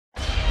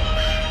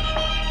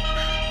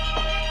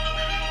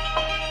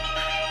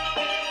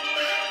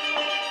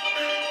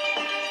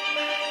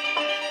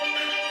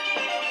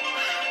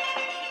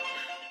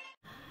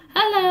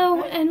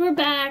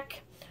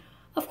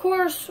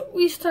course,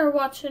 we started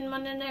watching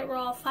Monday Night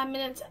Raw 5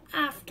 minutes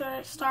after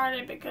it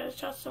started because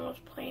Justin was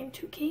playing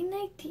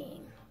 2K19.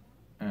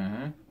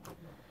 Mm-hmm.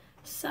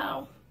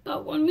 So,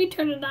 but when we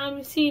turned it on,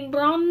 we seen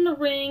Braun in the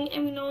ring,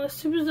 and we know the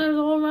superstars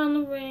all around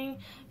the ring.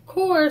 Of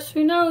course,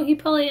 we know he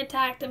probably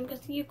attacked him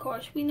because, of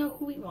course, we know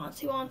who he wants.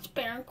 He wants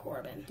Baron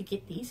Corbin. To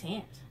get these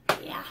hands.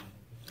 Yeah.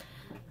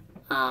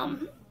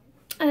 And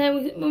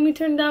then when we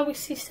turned it on, we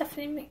see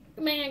Stephanie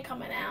McMahon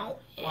coming out.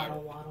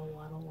 And,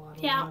 Waddle.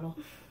 yeah. Waddle.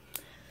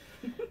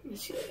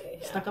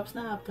 Stuck up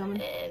snob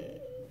coming. And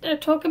they're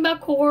talking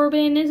about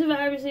Corbin, his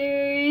Survivor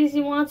Series.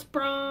 He wants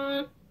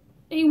Braun.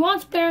 He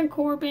wants Baron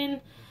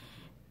Corbin.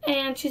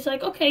 And she's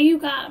like, okay, you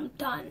got him.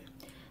 Done.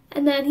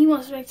 And then he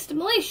wants to make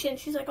stimulation.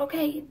 She's like,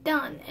 okay,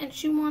 done. And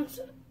he wants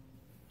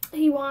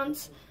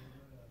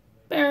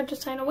Baron to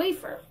sign a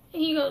waiver.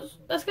 And he goes,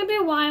 that's going to be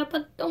a while,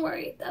 but don't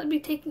worry. That'll be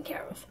taken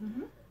care of.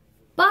 Mm-hmm.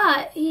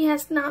 But he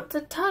has not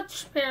to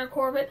touch Baron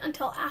Corbin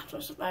until after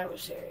Survivor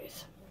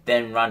Series.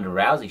 Then Ronda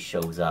Rousey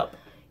shows up.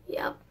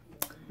 Yep.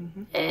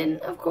 Mm-hmm. And,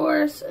 of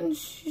course, and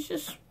she's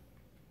just,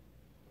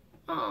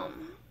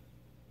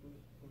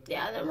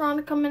 yeah, then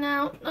Ronda coming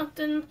out,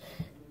 nothing,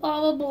 blah,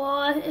 blah,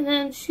 blah. And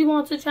then she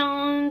wants a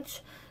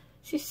challenge.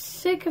 She's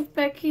sick of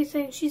Becky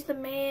saying she's the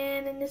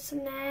man and this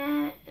and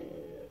that and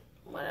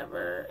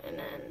whatever. And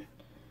then,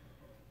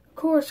 of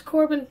course,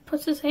 Corbin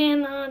puts his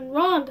hand on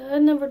Ronda.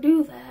 Never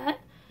do that.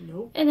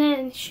 Nope. And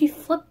then she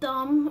flipped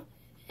him,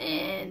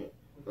 and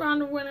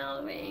Ronda went out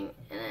of the ring.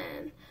 And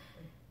then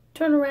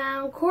turned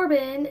around.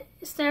 Corbin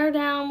stared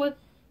down with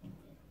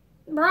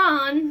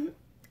Braun,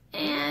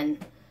 and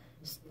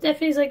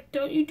Stephanie's like,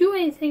 "Don't you do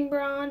anything,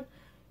 Braun.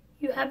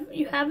 You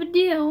have a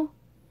deal.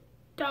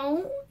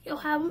 Don't. You'll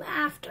have him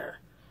after."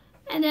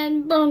 And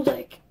then Braun's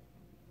like,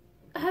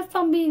 "Have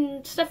fun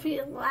being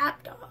Stephanie's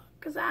lapdog,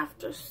 because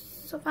after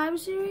Survivor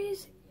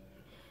Series,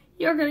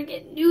 you're gonna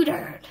get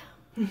neutered."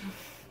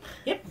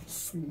 Yep.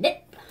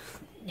 Snip.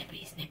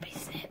 Snippy, snippy,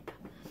 snip.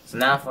 So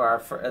now for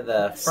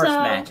the first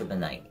match of the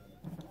night.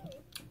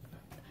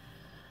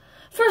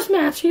 First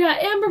match, you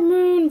got Amber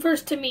Moon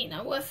versus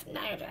Tamina with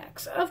Nia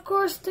Jax. Of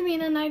course,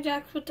 Tamina and Nia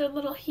Jax with their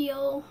little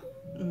heel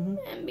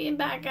and being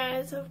bad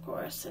guys, of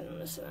course,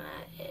 and this and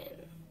that.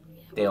 And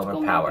yeah, They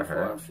overpower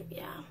her.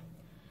 Yeah.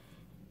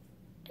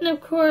 And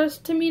of course,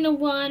 Tamina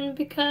won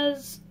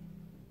because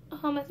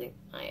I think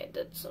Nia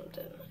did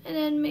something. And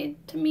then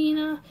made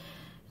Tamina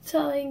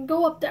telling,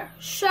 go up there,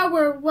 show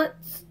her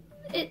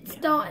it's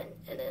done.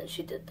 And then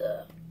she did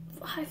the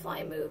high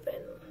fly move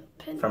and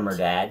pinned From her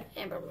dad?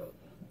 Amber Moon.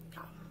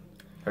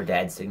 Her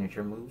dad's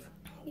signature move?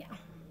 Yeah.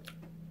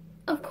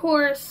 Of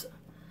course,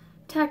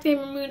 attacked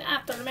Amber Moon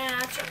after the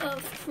match,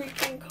 of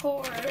freaking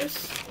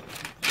course.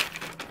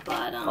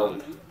 But,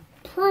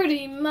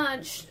 pretty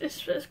much, it's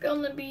just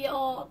gonna be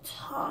all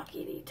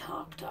talkity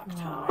talk.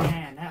 Oh,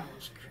 man, that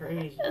was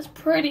crazy. That's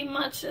pretty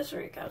much this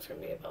recap's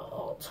gonna be about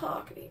all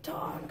talkity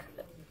talk.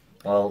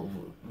 Well,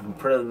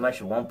 pretty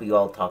much it won't be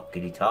all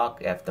talkity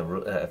talk if the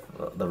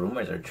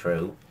rumors are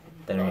true.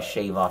 They're going to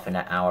shave off an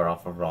hour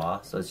off of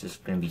Raw, so it's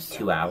just going to be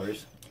 2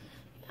 hours.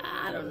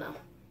 I don't know.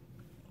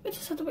 We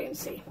just have to wait and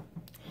see.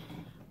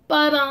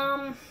 But,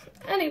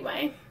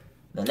 anyway.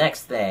 The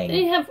next thing.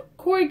 They have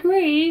Corey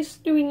Graves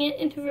doing an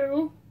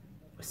interview.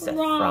 With Seth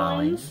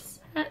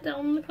Rollins. Had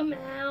them to come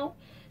out.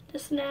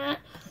 This and that.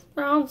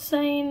 Rollins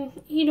saying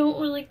he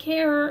don't really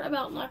care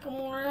about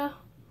Nakamura.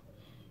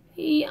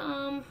 He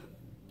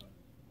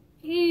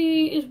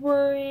is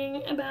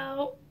worrying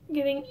about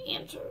getting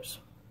answers.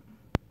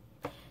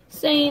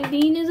 Saying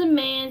Dean is a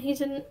man,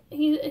 he's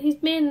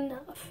man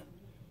enough.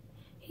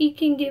 He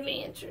can give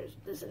answers,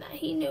 this and that.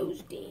 He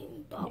knows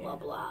Dean, blah, blah,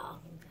 blah.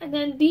 And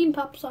then Dean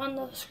pops on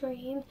the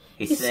screen.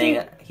 He's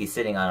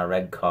sitting on a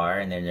red car,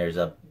 and then there's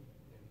a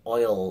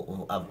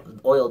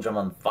oil drum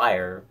on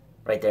fire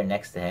right there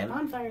next to him.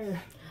 On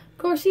fire. Of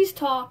course, he's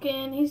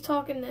talking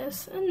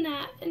this and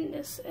that and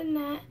this and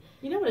that.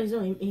 You know what he's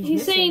missing,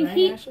 saying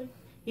right, Ashley?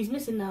 He's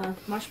missing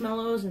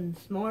marshmallows and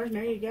s'mores, and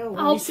there you go.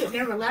 While he's sitting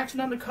there relaxing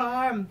on the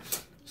car. And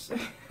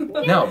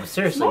no,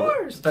 seriously.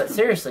 S'mores. But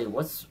seriously,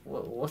 what's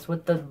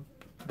with the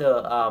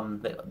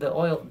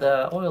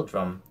oil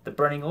drum, the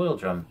burning oil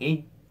drum?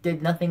 He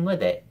did nothing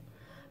with it.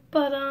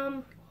 But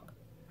I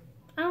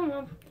don't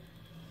know.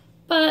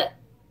 But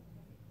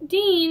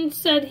Dean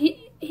said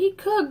he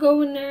could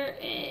go in there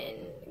and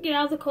get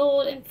out of the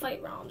cold and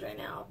fight Rollins right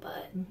now,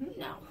 but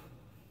no.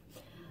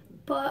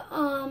 But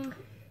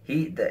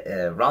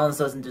Rollins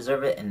doesn't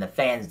deserve it, and the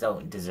fans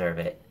don't deserve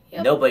it.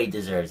 Yep. Nobody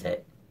deserves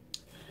it.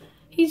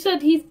 He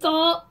said he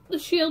thought the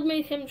Shield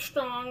made him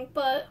strong,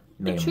 but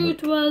the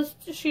truth was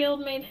the Shield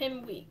made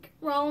him weak.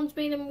 Rollins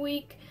made him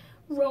weak.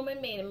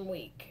 Roman made him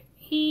weak.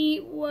 He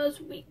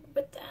was weak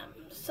with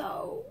them,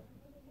 so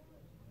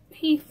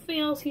he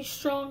feels he's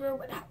stronger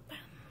without them.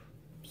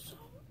 So,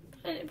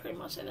 and it pretty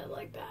much ended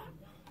like that.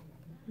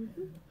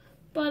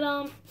 But,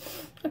 of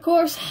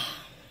course...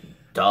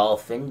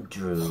 Dolph and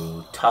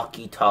Drew,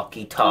 talky.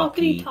 Talking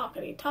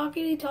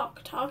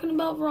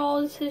about Raw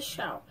is his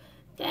show.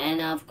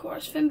 Then, of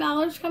course, Finn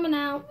Balor's coming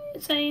out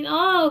saying,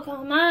 oh,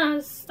 come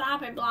on,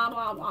 stop it, blah,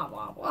 blah, blah,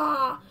 blah,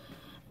 blah.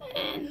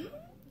 And,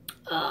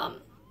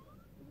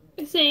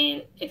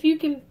 saying, if you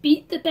can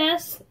beat the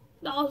best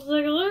Dolph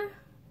Ziggler,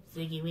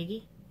 Ziggy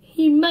Wiggy,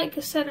 he might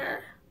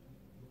consider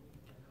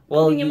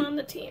putting him on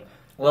the team.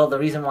 Well, the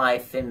reason why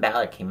Finn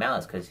Balor came out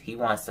is because he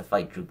wants to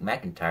fight Drew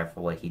McIntyre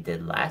for what he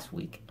did last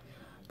week.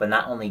 But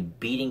not only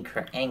beating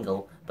Kurt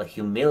Angle, but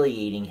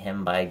humiliating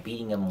him by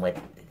beating him with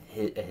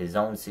his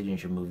own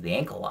signature move, the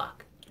ankle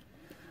lock.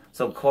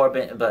 So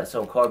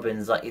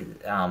Corbin's like,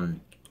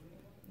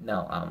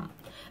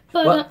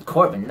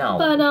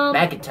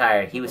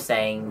 McIntyre, he was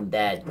saying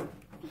that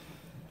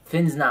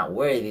Finn's not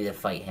worthy to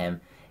fight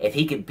him. If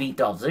he could beat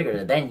Dolph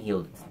Ziggler, then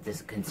he'll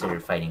just consider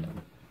fighting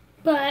him.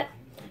 But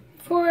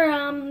for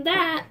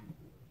that,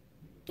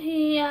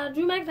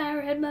 Drew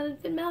McIntyre headbutted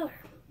Finn Balor.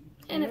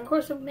 And of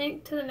course, it'll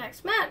make to the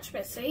next match,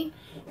 Missy.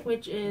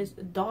 Which is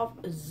Dolph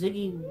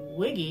Ziggy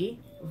Wiggy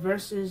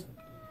versus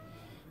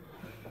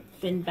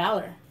Finn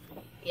Balor.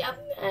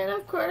 Yep, and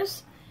of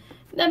course,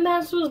 that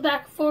match was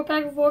back and forth,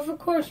 back and forth. Of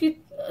course, you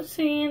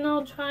see,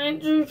 Drew trying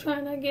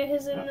to get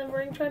his in the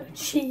ring, trying to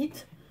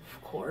cheat.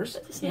 Of course.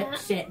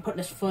 Yep, putting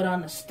his foot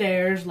on the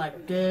stairs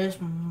like this.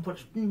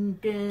 Trying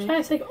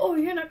to say, oh,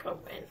 you're not going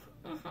to win.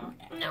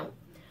 No.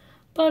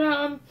 But,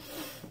 of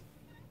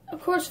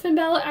course, Finn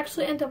Balor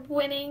actually ended up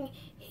winning.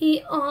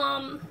 He,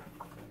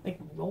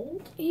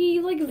 rolled? He,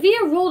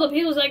 via rolled up.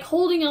 He was,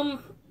 holding him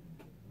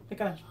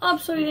up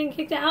so he didn't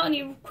kick out, and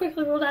he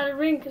quickly rolled out of the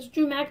ring because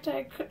Drew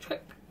McIntyre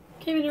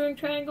came in the ring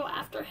trying to go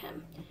after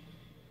him.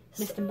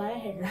 Missed him by a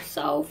hair.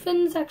 So,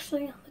 Finn's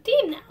actually on the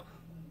team now.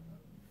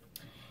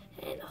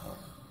 And,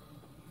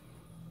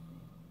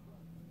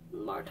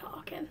 more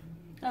talking.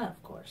 Oh,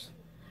 of course.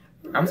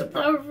 I'm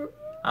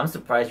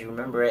surprised you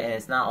remember it and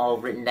it's not all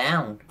written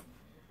down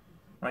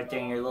right there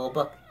in your little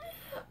book.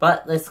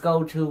 But let's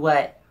go to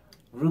what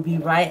Ruby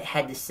Riott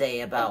had to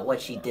say about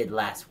what she did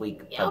last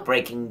week by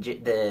breaking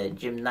the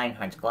Jim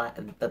Neidhart's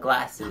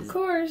glasses. Of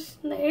course.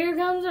 And here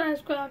comes her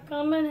Ice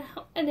coming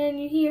out, and then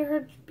you hear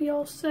her be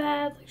all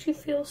sad, like she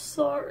feels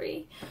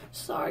sorry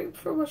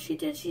for what she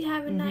did. She's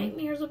having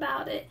nightmares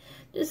about it.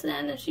 Just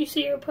then, and you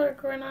see her put a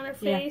grin on her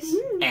face.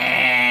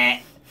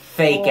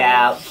 Fake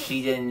out.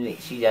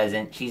 She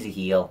doesn't. She's a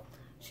heel.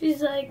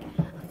 She's like,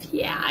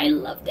 yeah, I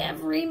loved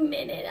every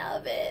minute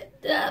of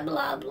it. Blah,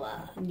 blah,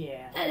 blah.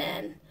 Yeah. And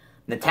then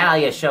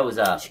Natalya shows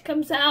up. She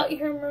comes out, you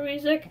hear her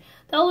music.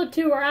 The other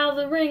two are out of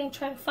the ring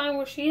trying to find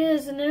where she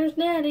is, and there's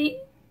Natty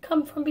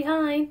come from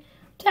behind,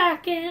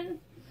 attacking.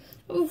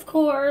 Of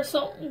course,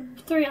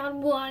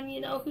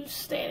 3-on-1, who's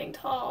standing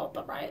tall,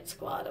 the Riot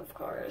Squad, of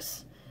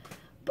course.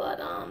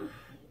 But,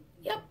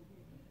 yep.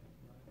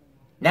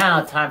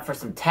 Now time for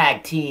some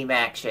tag team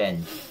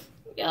action.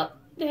 Yep,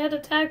 they had a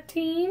tag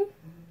team.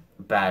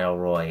 Battle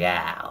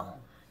Royale.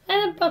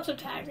 And a bunch of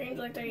tag teams,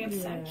 like the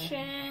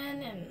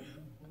Ascension and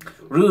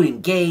Rude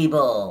and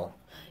Gable.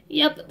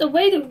 Yep, the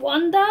way they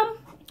won them,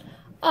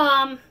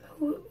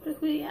 who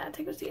I think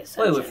it was the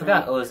Ascension. Wait, we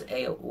forgot.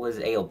 Right? Was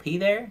AOP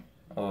there?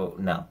 Or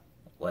no?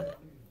 Was it?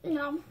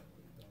 No.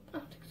 I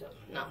don't think so.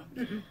 No.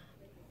 Mm-mm.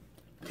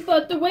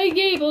 But the way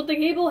the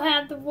Gable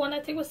had the one,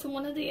 I think was the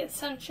one of the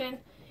Ascension,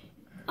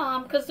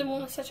 because the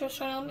one was such a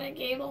strong element,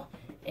 Gable,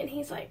 and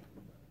he's like,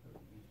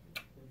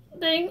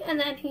 thing, and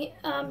then he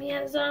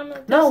had his arm.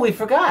 Like no, we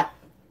forgot.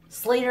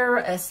 Slater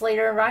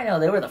and Rhino,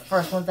 they were the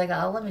first ones that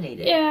got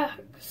eliminated. Yeah,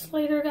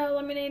 Slater got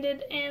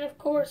eliminated, and of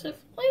course,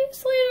 if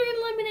Slater got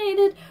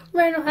eliminated,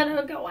 Rhino had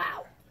to go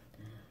out.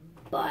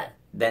 But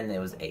then there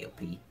was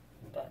AOP.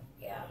 But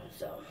yeah,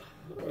 so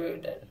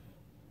Rude and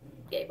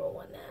Gable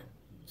won that.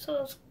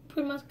 So it's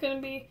pretty much going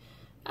to be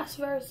us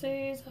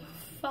versus a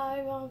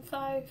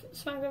 5-on-5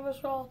 SmackDown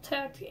vs. Raw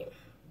tag team.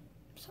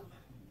 So.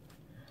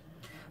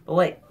 But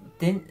wait,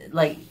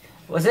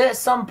 was it at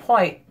some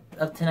point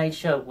of tonight's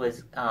show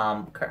was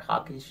Kurt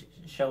Hawkins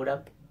showed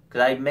up?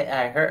 Because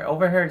I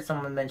overheard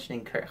someone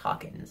mentioning Kurt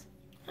Hawkins.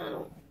 I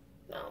don't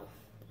know.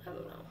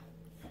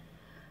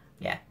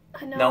 Yeah.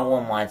 I know. No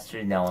one wants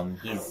to know him.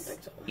 I don't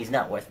think so. He's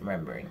not worth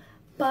remembering.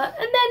 And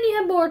then you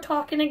have more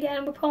talking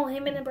again with Paul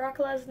Heyman and Brock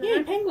Lesnar.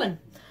 Yeah, Penguin.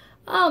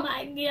 Oh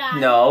my god.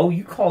 No,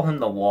 you call him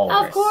the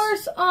Walrus. Of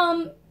course,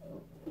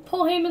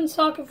 Paul Heyman's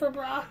talking for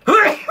Brock.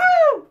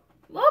 Well,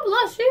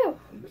 bless you.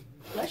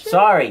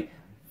 Sorry,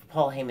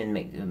 Paul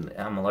Heyman.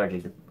 I'm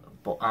allergic to.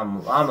 I'm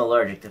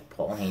allergic to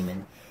Paul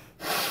Heyman.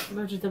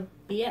 Allergic to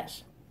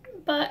BS.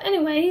 But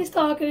anyway, he's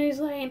talking. He's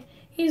saying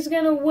he's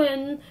gonna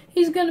win.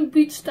 He's gonna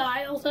beat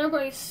Styles.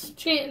 Everybody's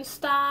chanting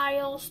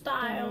Styles.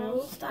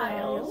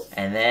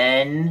 And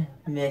then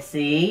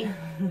Missy.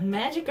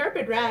 Magic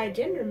carpet ride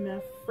in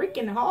the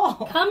freaking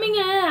hall. Coming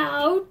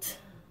out.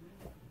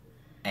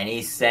 And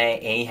he's saying,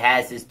 and he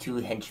has his two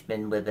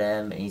henchmen with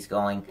him, and he's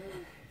going.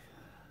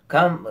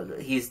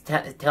 He's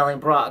telling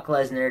Brock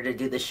Lesnar to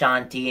do the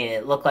Shanti, and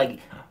it looked like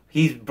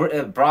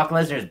Brock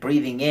Lesnar's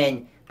breathing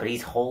in, but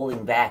he's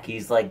holding back.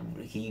 He's like,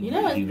 he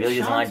really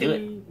doesn't want to do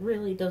it.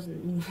 Really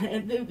doesn't.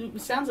 It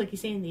sounds like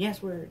he's saying the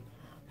S word.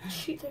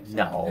 She thinks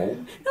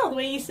No. No, the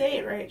way you say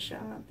it right,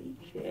 Sean.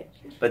 Shit.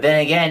 But then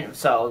again,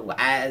 so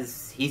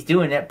as he's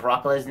doing it,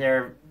 Brock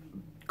Lesnar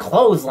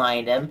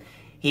clotheslined him.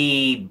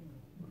 He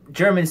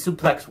German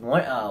suplexed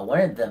one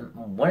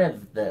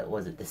of the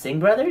was it the Singh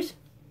brothers?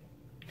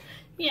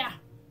 Yeah.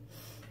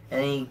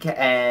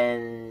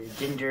 And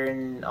Ginger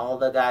and all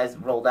the guys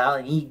rolled out,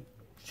 and he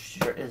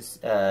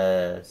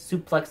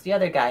suplexed the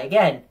other guy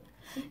again.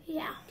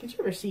 Yeah. Could you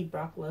ever see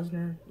Brock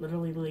Lesnar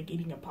literally like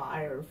eating a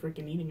pie or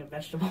freaking eating a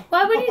vegetable?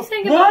 Why would you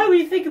think Why about? would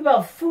you think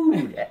about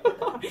food?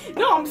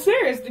 No, I'm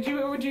serious.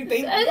 Would you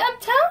think? I'm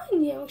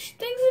telling you, she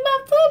thinks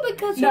about food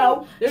because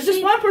No, there's just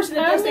she- one person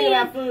that does think only-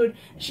 about food.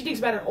 She thinks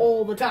about it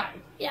all the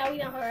time. Yeah, we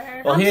know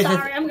her. Well, I'm here's the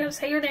sorry. I'm gonna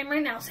say your name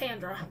right now,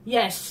 Sandra.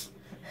 Yes.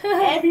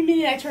 Every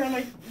minute I turn on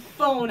my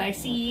phone, I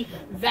see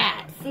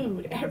that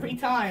food every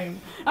time.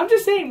 I'm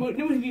just saying,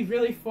 wouldn't it be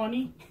really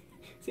funny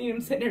seeing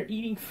him sitting there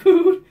eating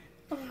food?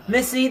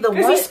 Missy, the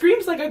Because he one.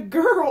 screams like a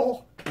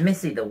girl.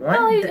 Missy, the one.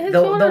 Oh, his the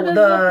daughter doesn't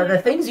look the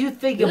like- things you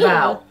think Ew.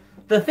 about.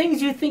 The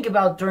things you think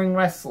about during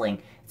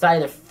wrestling. It's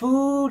either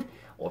food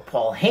or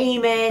Paul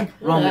Heyman,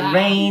 Roman Ugh.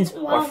 Reigns,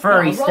 or Well,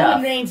 furry No, stuff.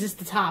 Roman Reigns is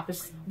the top.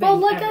 Well,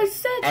 like I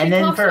said, she And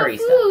then talks furry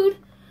about stuff. food.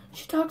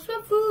 She talks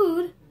about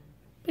food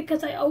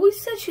because I always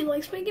said she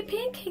likes making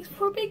pancakes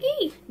for Big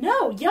E.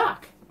 No, yuck.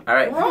 All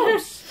right,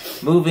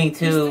 Gross. moving It's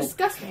to.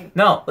 disgusting.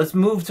 No, let's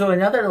move to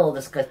another little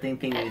disgusting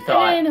thing we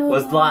thought know.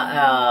 was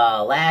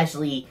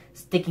Lashley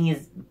sticking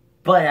his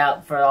butt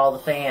out for all the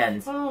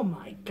fans, Oh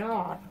my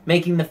god.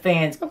 making the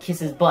fans kiss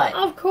his butt.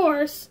 Of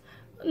course.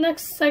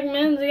 Next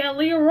segment, they got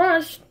Leo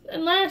Rush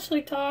and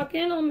Lashley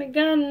talking. Oh my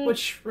god. And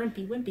Which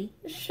Rimpy Wimpy.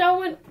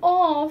 showing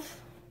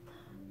off.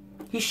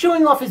 He's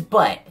showing off his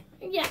butt.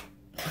 Yeah.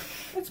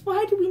 That's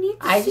why do we need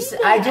to I see just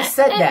that? I just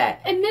said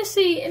that. And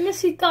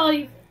Missy thought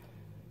he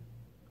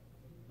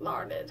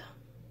farted.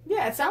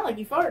 Yeah, it sounded like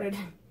you farted.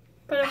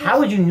 But it How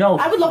was- would you know?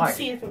 I would love to farting?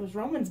 see if it was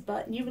Roman's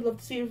butt, and you would love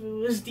to see if it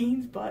was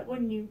Dean's butt,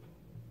 wouldn't you?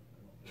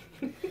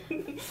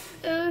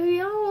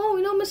 yeah, well,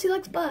 we know Missy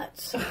likes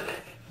butts.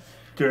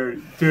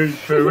 Dirty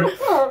pervert.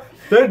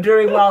 Then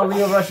during while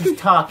Leo Rush is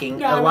talking,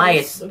 No,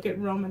 Elias. Look at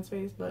Roman's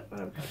face, but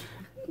whatever.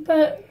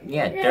 But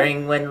Yeah,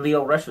 during when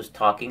Leo Rush was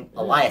talking,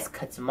 Elias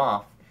cuts him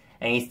off,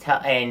 and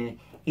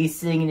he's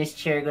sitting in his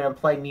chair going to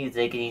play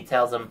music, and he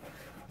tells him,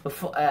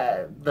 "Before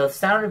the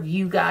sound of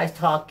you guys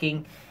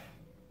talking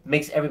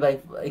makes everybody,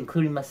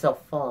 including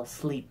myself, fall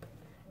asleep,"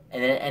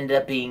 and then it ended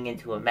up being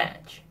into a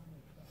match.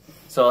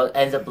 So it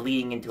ends up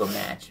leading into a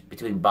match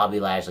between Bobby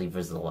Lashley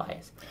versus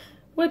Elias.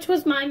 which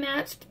was my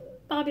match,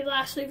 Bobby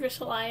Lashley versus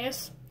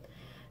Elias.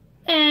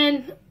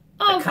 And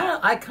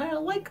I kind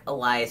of like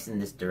Elias in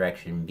this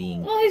direction,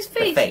 being well, he's the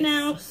face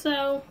now,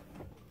 so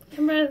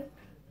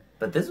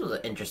But this was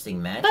an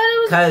interesting match But it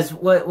was- because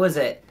what was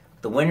it?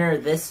 The winner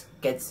of this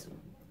gets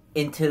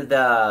into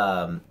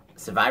the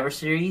Survivor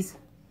Series.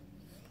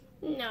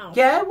 no,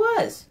 Yeah, it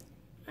was.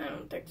 I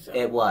don't think so.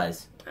 It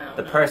was. I don't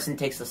The know. person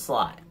takes a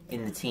slot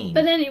in the team.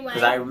 But anyway,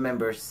 Because I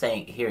remember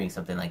hearing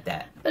something like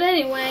that. it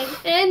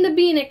ended up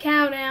being a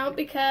count out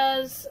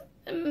because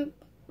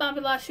Bobby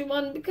Lashley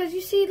won because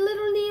you see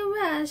little Leo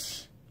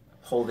Rush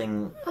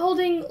Holding.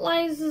 holding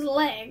Elias's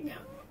leg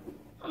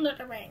under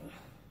the ring.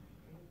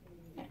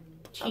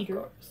 Cheater.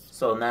 Of course.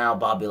 So now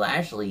Bobby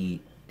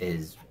Lashley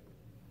is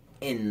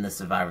in the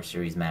Survivor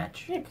Series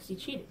match. Yeah, because he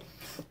cheated.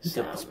 He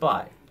took the So-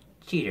 spot.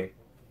 Cheater.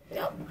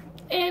 Yep.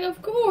 And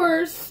of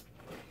course,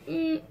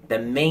 The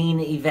main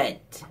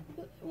event.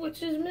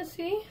 which is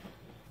Missy.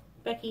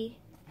 Becky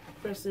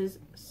versus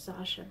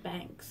Sasha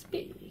Banks.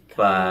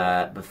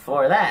 But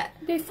before that,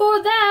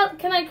 Before that,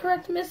 can I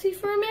correct Missy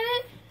for a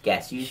minute?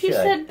 guess you She should.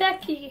 said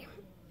Becky.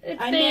 It's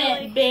I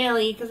Bailey. meant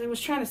Bailey because I was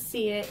trying to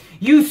see it.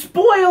 You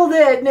spoiled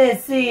it,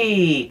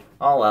 Missy!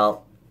 Oh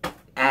well.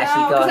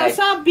 Ashley, No, go because I ahead.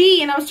 saw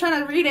B and I was trying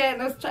to read it.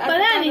 And I was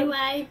But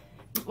anyway,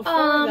 before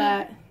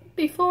that,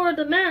 before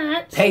the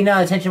match, Pay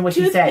no attention to what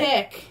she said.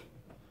 toothpick.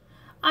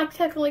 I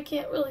technically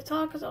can't really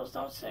talk because I was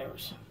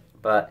downstairs.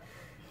 But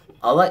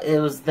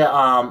it was the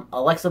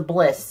Alexa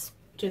Bliss.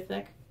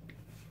 Toothpick.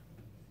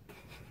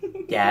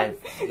 Yeah,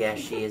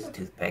 she is a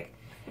toothpick,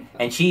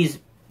 and she's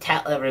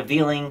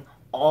revealing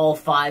all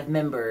 5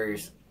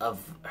 members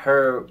of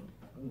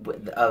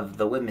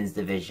the women's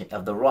division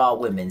of the Raw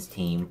women's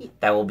team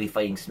that will be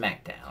fighting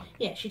SmackDown.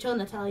 Yeah, she told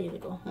Natalia to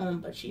go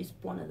home, but she's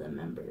one of the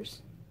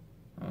members.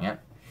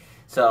 Yep.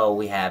 So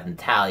we have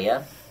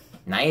Natalya,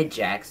 Nia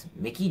Jax,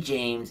 Mickie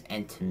James,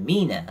 and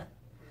Tamina.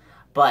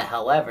 But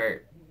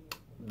however,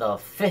 the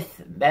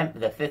fifth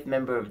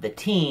member of the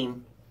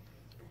team,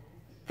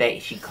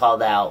 she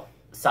called out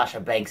Sasha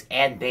Banks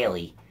and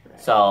Bailey.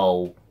 Right.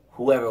 So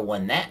whoever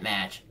won that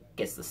match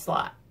gets the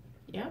slot.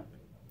 Yep.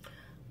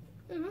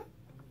 Mm-hmm.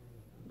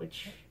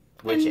 Which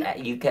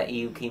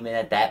You came in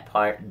at that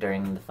part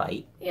during the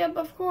fight. Yep,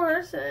 of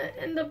course. It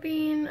ended up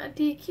being a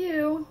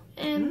DQ,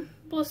 and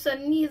Bliss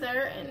said neither,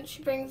 and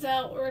she brings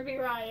out Ruby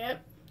Riott.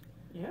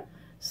 Yep.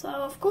 So,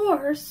 of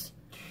course,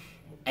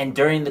 And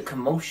during the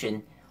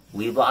commotion,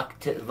 we look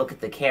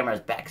at the cameras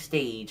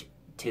backstage.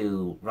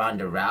 to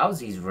Ronda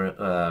Rousey's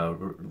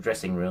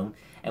dressing room,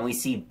 and we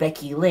see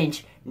Becky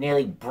Lynch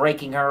nearly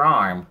breaking her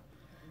arm.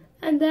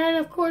 And then,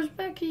 of course,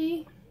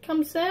 Becky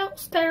comes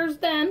downstairs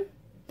then,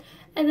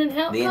 and then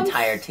The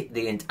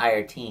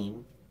entire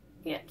team.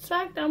 Yeah,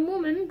 SmackDown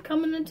woman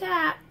come and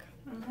attack.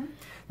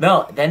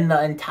 No, then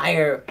the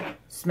entire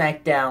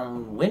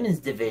SmackDown women's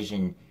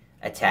division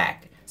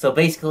attacked. So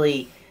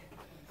basically,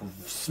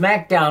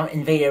 SmackDown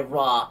invaded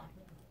Raw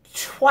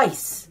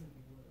twice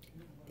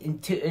in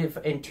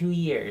 2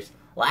 years.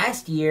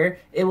 Last year,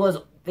 it was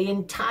the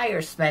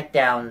entire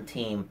SmackDown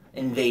team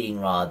invading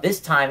Raw. This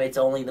time, it's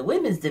only the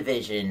women's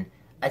division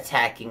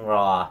attacking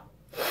Raw.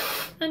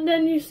 And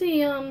then you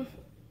see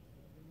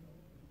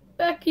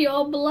Becky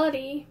all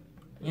bloody.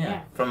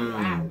 Yeah,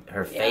 from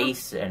her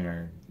face and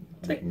her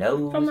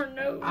nose. From her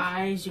nose.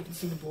 Eyes, you can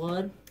see the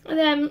blood. And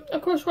then,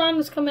 of course,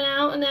 Ronda's coming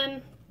out, and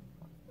then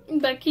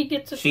Becky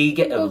gets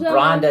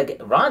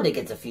Ronda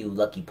gets a few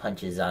lucky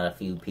punches on a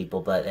few people,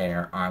 but then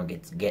her arm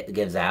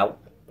gives out.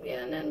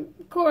 Yeah, and then,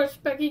 of course,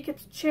 Becky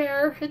gets a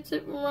chair, hits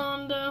it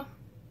Ronda,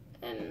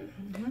 and...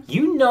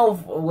 You know,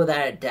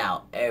 without a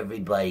doubt,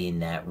 everybody in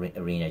that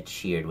arena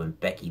cheered when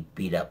Becky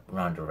beat up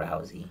Ronda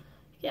Rousey.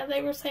 Yeah,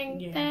 they were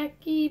saying,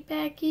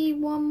 Becky,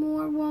 one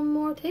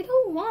more. They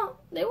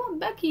want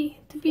Becky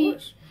to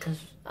beat.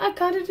 I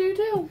kind of do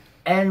too.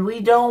 And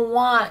we don't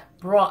want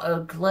Brock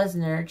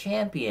Lesnar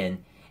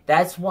champion.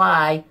 That's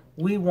why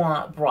we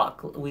want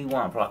Brock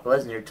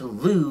Lesnar to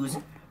lose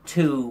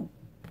to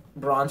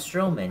Braun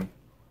Strowman.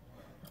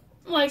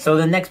 So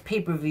the next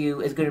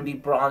pay-per-view is going to be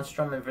Braun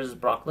Strowman versus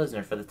Brock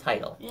Lesnar for the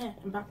title. Yeah,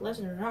 and Brock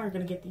Lesnar are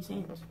going to get these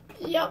hands.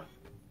 Yep.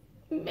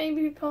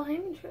 Maybe Paul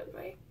Heyman should,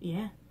 right?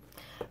 Yeah.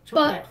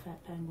 But that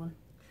fat penguin.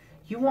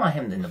 You want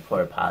him in the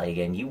porta potty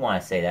again. You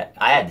want to say that.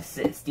 I had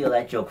to steal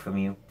that joke from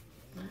you.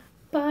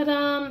 But,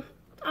 I'm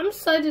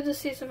excited to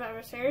see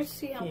Survivor Series,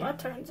 see how that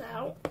turns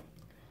out.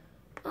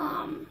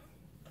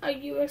 Are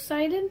you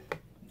excited?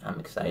 I'm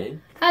excited.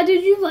 How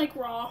did you like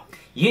Raw?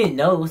 You didn't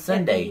know it was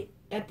Sunday.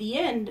 At the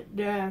end,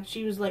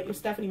 she was like,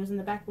 Stephanie was in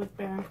the back with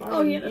Baron Corbin.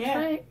 Oh, yeah, that's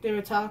right. They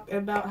were talking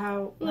about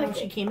how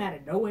she came out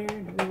of nowhere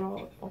and we were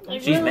all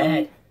She's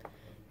mad.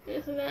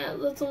 Isn't that?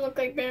 It doesn't look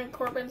like Baron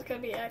Corbin's going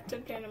to be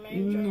active during a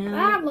major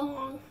that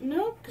long.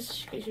 No, because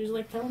she was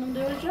like telling him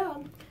to do her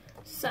job.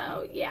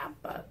 So, yeah,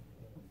 but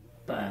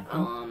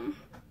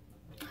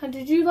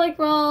did you like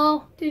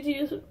Raw? Did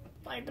you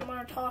like the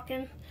more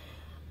talking?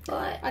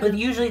 But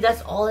usually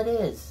that's all it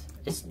is.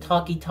 It's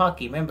talky.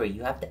 Remember,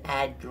 you have to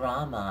add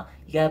drama.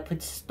 You gotta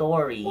put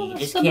story. You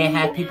just can't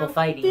have people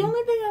fighting. The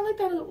only thing I liked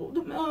out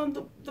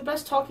of the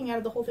best talking out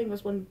of the whole thing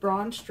was when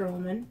Braun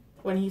Strowman,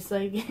 when he's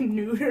like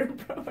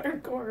neutered Baron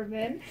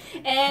Corbin,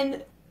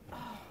 and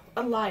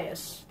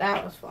Elias.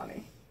 That was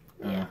funny.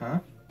 Yeah.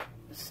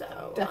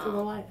 So Death with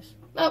Elias.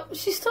 Oh,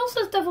 she still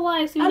says Death with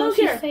Elias. I don't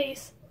care.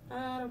 Face.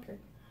 I don't care.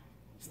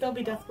 Still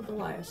be Death with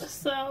Elias.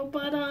 So,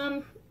 but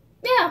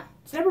yeah.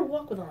 It's never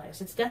Walk with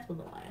Elias. It's Death with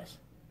Elias.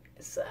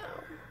 So,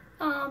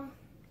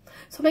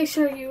 so make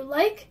sure you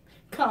like,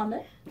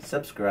 comment,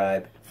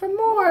 subscribe for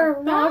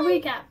more Raw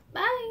recap.